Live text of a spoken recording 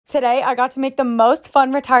Today, I got to make the most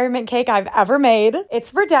fun retirement cake I've ever made.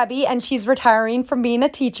 It's for Debbie, and she's retiring from being a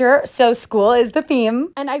teacher, so school is the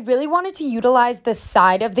theme. And I really wanted to utilize the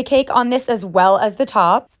side of the cake on this as well as the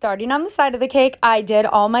top. Starting on the side of the cake, I did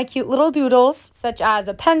all my cute little doodles, such as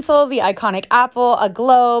a pencil, the iconic apple, a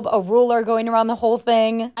globe, a ruler going around the whole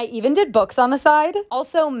thing. I even did books on the side.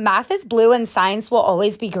 Also, math is blue and science will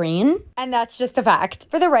always be green. And that's just a fact.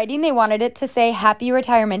 For the writing, they wanted it to say Happy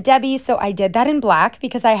Retirement Debbie, so I did that in black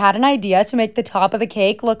because I had an idea to make the top of the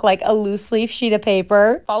cake look like a loose leaf sheet of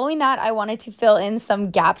paper. Following that, I wanted to fill in some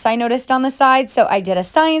gaps I noticed on the side, so I did a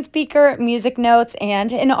science beaker, music notes,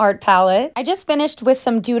 and an art palette. I just finished with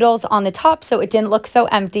some doodles on the top so it didn't look so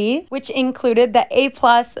empty, which included the A+,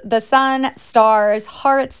 the sun, stars,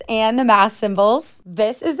 hearts, and the math symbols.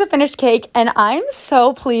 This is the finished cake, and I'm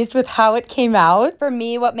so pleased with how it came out. For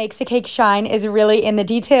me, what makes a cake shine is really in the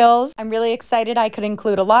details. I'm really excited I could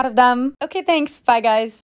include a lot of them. Okay, thanks. Bye, guys.